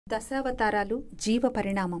దశావతారాలు జీవ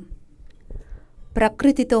పరిణామం.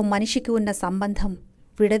 ప్రకృతితో మనిషికి ఉన్న సంబంధం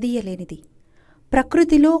విడదీయలేనిది.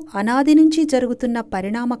 ప్రకృతిలో అనాది నుంచి జరుగుతున్న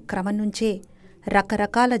పరిణామ క్రమం నుంచే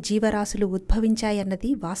రకరకాల జీవరాశులు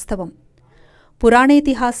ఉద్భవించాయన్నది వాస్తవం.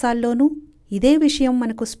 పురాణేతిహాసాల్లోనూ ఇదే విషయం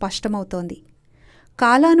మనకు స్పష్టమవుతోంది.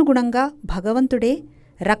 కాలానుగుణంగా భగవంతుడే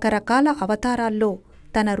రకరకాల అవతారాల్లో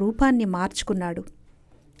తన రూపాన్ని మార్చుకున్నాడు.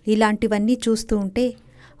 ఇలాంటివన్నీ చూస్తూ ఉంటే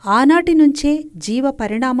ఆనాటి నుంచే జీవ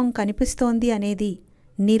పరిణామం కనిపిస్తోంది అనేది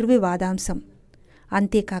నిర్వివాదాంశం.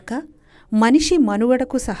 అంతేకాక మనిషి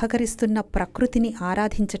మనుగడకు సహకరిస్తున్న ప్రకృతిని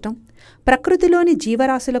ఆరాధించటం, ప్రకృతిలోని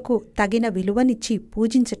జీవరాశులకు తగిన విలువనిచ్చి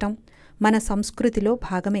పూజించటం మన సంస్కృతిలో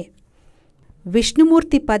భాగమే.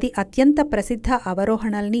 విష్ణుమూర్తి 10 అత్యంత ప్రసిద్ధ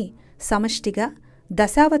అవరోహణల్ని సమష్టిగా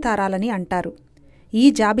దశావతారాలని అంటారు. ఈ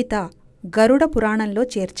జాబితా గరుడ పురాణంలో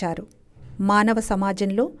చేర్చారు. మానవ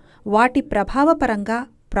సమాజంలో వాటి ప్రభావపరంగా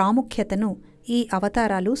ప్రాముఖ్యతను ఈ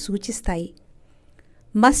అవతారాలు సూచిస్తాయి.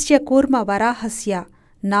 మత్స్య కూర్మ వరాహస్య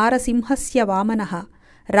నారసింహస్య వామనః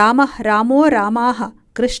రామః రామో రామాః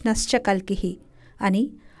కృష్ణశ్చ కల్కిః అని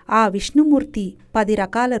ఆ విష్ణుమూర్తి 10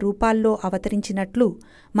 రకాల రూపాల్లో అవతరించినట్లు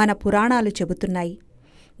మన పురాణాలు చెబుతున్నాయి.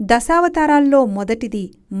 దశావతారాల్లో మొదటిది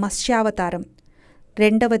మత్స్యావతారం,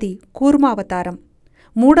 రెండవది కూర్మావతారం,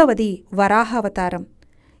 మూడవది వరాహావతారం.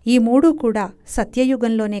 ఈ మూడూ కూడా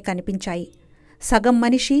సత్యయుగంలోనే కనిపించాయి. సగం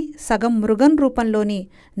మనిషి సగం మృగం రూపంలోని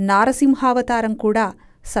నారసింహావతారం కూడా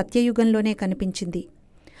సత్యయుగంలోనే కనిపించింది.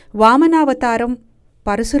 వామనావతారం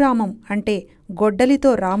పరశురామం అంటే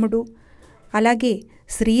గొడ్డలితో రాముడు, అలాగే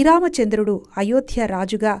శ్రీరామచంద్రుడు అయోధ్య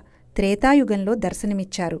రాజుగా త్రేతాయుగంలో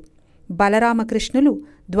దర్శనమిచ్చారు. బలరామకృష్ణులు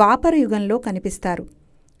ద్వాపరయుగంలో కనిపిస్తారు.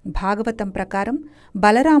 భాగవతం ప్రకారం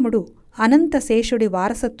బలరాముడు అనంతశేషుడి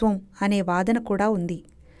వారసత్వం అనే వాదన కూడా ఉంది.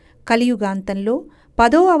 కలియుగాంతంలో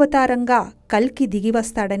 10వ అవతారంగా కల్కి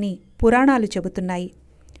దిగివస్తాడని పురాణాలు చెబుతున్నాయి.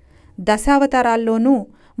 దశావతారాల్లోనూ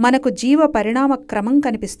మనకు జీవ పరిణామ క్రమం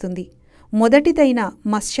కనిపిస్తుంది. మొదటిదైన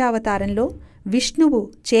మత్స్యావతారంలో విష్ణువు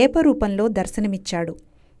చేప రూపంలో దర్శనమిచ్చాడు.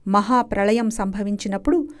 మహాప్రళయం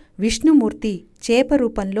సంభవించినప్పుడు విష్ణుమూర్తి చేప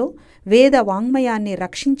రూపంలో వేద వాంగ్మయాన్ని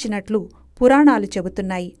రక్షించినట్లు పురాణాలు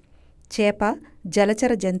చెబుతున్నాయి. చేప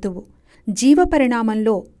జలచర జంతువు.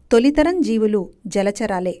 జీవపరిణామంలో తొలితరం జీవులు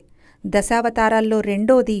జలచరాలే. దశావతారాల్లో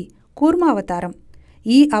రెండోది కూర్మావతారం.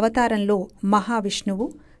 ఈ అవతారంలో మహావిష్ణువు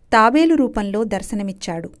తాబేలు రూపంలో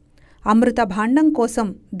దర్శనమిచ్చాడు. అమృత భాండం కోసం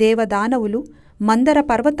దేవదానవులు మందర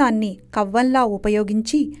పర్వతాన్ని కవ్వంలా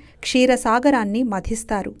ఉపయోగించి క్షీరసాగరాన్ని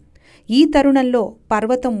మథిస్తారు. ఈ తరుణంలో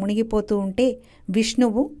పర్వతం మునిగిపోతూ ఉంటే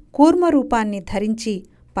విష్ణువు కూర్మరూపాన్ని ధరించి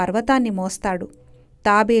పర్వతాన్ని మోస్తాడు.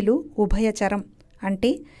 తాబేలు ఉభయచరం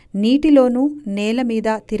అంటే నీటిలోనూ నేలమీద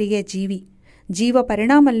తిరిగే జీవి. జీవ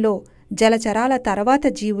పరిణామంలో జలచరాల తర్వాత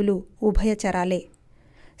జీవులు ఉభయచరాలే.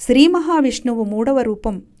 శ్రీమహావిష్ణువు 3వ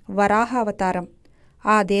రూపం వరాహావతారం.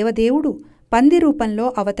 ఆ దేవదేవుడు పంది రూపంలో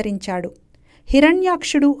అవతరించాడు.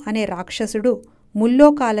 హిరణ్యాక్షుడు అనే రాక్షసుడు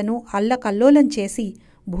ముల్లోకాలను అల్లకల్లోలం చేసి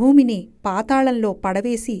భూమిని పాతాళంలో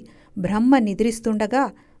పడవేసి బ్రహ్మ నిద్రిస్తుండగా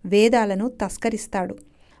వేదాలను తస్కరిస్తాడు.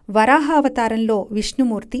 వరాహావతారంలో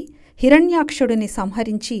విష్ణుమూర్తి హిరణ్యాక్షుడిని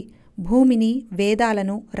సంహరించి భూమిని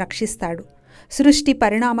వేదాలను రక్షిస్తాడు. సృష్టి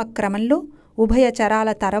పరిణామ క్రమంలో ఉభయచరాల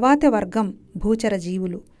తర్వాతి వర్గం భూచర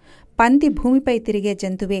జీవులు. పంది భూమిపై తిరిగే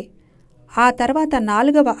జంతువే. ఆ తర్వాత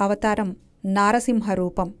 4వ అవతారం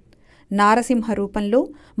నారసింహరూపం. నారసింహరూపంలో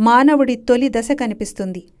మానవుడి తొలి దశ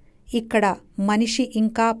కనిపిస్తుంది. ఇక్కడ మనిషి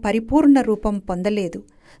ఇంకా పరిపూర్ణ రూపం పొందలేదు.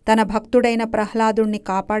 తన భక్తుడైన ప్రహ్లాదుణ్ణి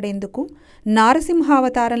కాపాడేందుకు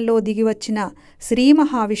నారసింహావతారంలో దిగివచ్చిన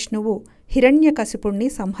శ్రీమహావిష్ణువు హిరణ్యకశిపుణ్ణి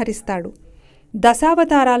సంహరిస్తాడు.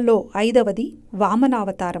 దశావతారాల్లో 5వది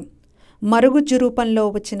వామనావతారం. మరుగుజ్జు రూపంలో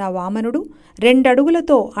వచ్చిన వామనుడు 2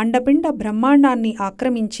 అడుగులతో అండపిండ బ్రహ్మాండాన్ని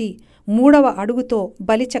ఆక్రమించి 3వ అడుగుతో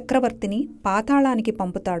బలిచక్రవర్తిని పాతాళానికి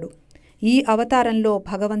పంపుతాడు. ఈ అవతారంలో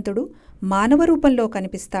భగవంతుడు మానవ రూపంలో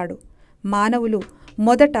కనిపిస్తాడు. మానవులు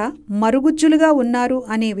మొదట మరుగుజ్జులుగా ఉన్నారు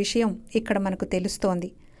అనే విషయం ఇక్కడ మనకు తెలుస్తోంది.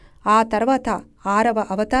 ఆ తర్వాత 6వ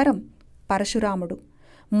అవతారం పరశురాముడు.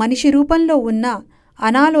 మనిషి రూపంలో ఉన్న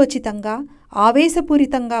అనాలోచితంగా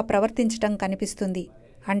ఆవేశపూరితంగా ప్రవర్తించటం కనిపిస్తుంది.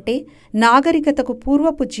 అంటే నాగరికతకు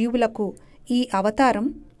పూర్వపు జీవులకు ఈ అవతారం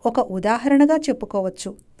ఒక ఉదాహరణగా చెప్పుకోవచ్చు.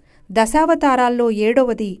 దశావతారాల్లో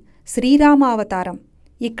 7వది శ్రీరామావతారం.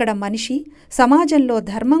 ఇక్కడ మనిషి సమాజంలో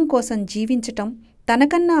ధర్మం కోసం జీవించటం,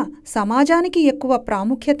 తనకన్నా సమాజానికి ఎక్కువ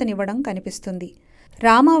ప్రాముఖ్యతనివ్వడం కనిపిస్తుంది.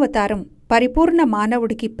 రామావతారం పరిపూర్ణ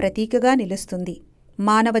మానవుడికి ప్రతీకగా నిలుస్తుంది.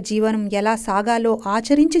 మానవ జీవనం ఎలా సాగాలో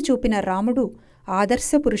ఆచరించి చూపిన రాముడు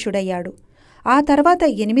ఆదర్శపురుషుడయ్యాడు. ఆ తర్వాత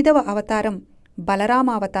 8వ అవతారం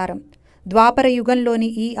బలరామావతారం. ద్వాపరయుగంలోని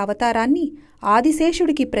ఈ అవతారాన్ని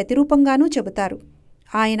ఆదిశేషుడికి ప్రతిరూపంగానూ చెబుతారు.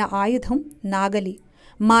 ఆయన ఆయుధం నాగలి.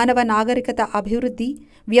 మానవ నాగరికత అభివృద్ధి,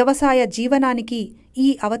 వ్యవసాయ జీవనానికి ఈ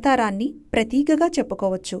అవతారాన్ని ప్రతీకగా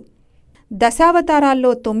చెప్పుకోవచ్చు.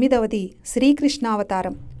 దశావతారాల్లో 9వది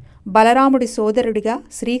శ్రీకృష్ణావతారం. బలరాముడి సోదరుడిగా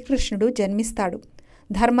శ్రీకృష్ణుడు జన్మిస్తాడు.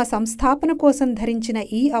 ధర్మ సంస్థాపన కోసం ధరించిన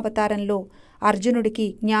ఈ అవతారంలో అర్జునుడికి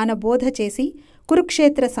జ్ఞానబోధ చేసి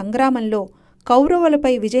కురుక్షేత్ర సంగ్రామంలో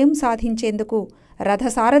కౌరవులపై విజయం సాధించేందుకు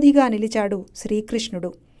రథసారథిగా నిలిచాడు శ్రీకృష్ణుడు.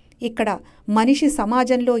 ఇక్కడ మనిషి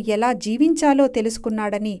సమాజంలో ఎలా జీవించాలో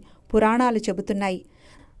తెలుసుకున్నాడని పురాణాలు చెబుతున్నాయి.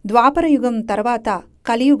 ద్వాపరయుగం తర్వాత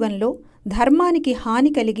కలియుగంలో ధర్మానికి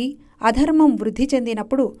హాని కలిగి అధర్మం వృద్ధి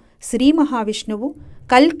చెందినప్పుడు శ్రీ మహావిష్ణువు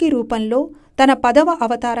కల్కి రూపంలో తన 10వ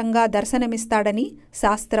అవతారంగా దర్శనమిస్తాడని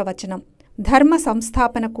శాస్త్రవచనం. ధర్మ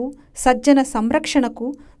సంస్థాపనకు, సజ్జన సంరక్షణకు,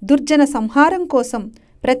 దుర్జన సంహారం కోసం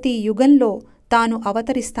ప్రతి యుగంలో తాను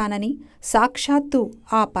అవతరిస్తానని సాక్షాత్తు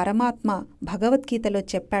ఆ పరమాత్మ భగవద్గీతలో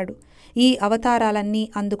చెప్పాడు. ఈ అవతారాలన్నీ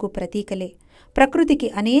అందుకు ప్రతీకలే. ప్రకృతికి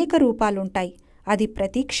అనేక రూపాలుంటాయి. అది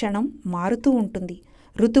ప్రతిక్షణం మారుతూ ఉంటుంది.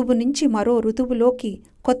 ఋతువు నుంచి మరో ఋతువులోకి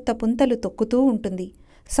కొత్త పుంతలు తొక్కుతూ ఉంటుంది.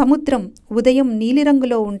 సముద్రం ఉదయం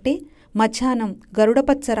నీలిరంగులో ఉంటే మధ్యాహ్నం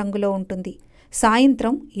గరుడపచ్చ రంగులో ఉంటుంది.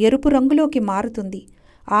 సాయంత్రం ఎరుపు రంగులోకి మారుతుంది.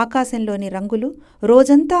 ఆకాశంలోని రంగులు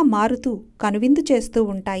రోజంతా మారుతూ కనువిందు చేస్తూ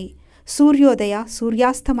ఉంటాయి. సూర్యోదయ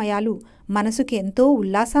సూర్యాస్తమయాలు మనసుకి ఎంతో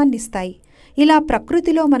ఉల్లాసాన్నిస్తాయి. ఇలా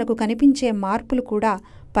ప్రకృతిలో మనకు కనిపించే మార్పులు కూడా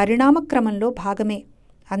పరిణామక్రమంలో భాగమే.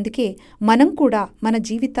 అందుకే మనం కూడా మన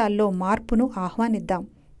జీవితాల్లో మార్పును ఆహ్వానిద్దాం.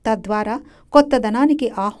 తద్వారా కొత్తదనానికి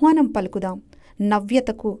ఆహ్వానం పలుకుదాం.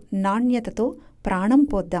 నవ్యతకు నాణ్యతతో ప్రాణం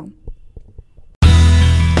పోద్దాం.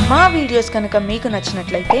 మా వీడియోస్ కనుక మీకు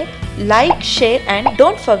నచ్చినట్లయితే like, share and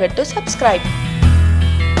don't forget to subscribe.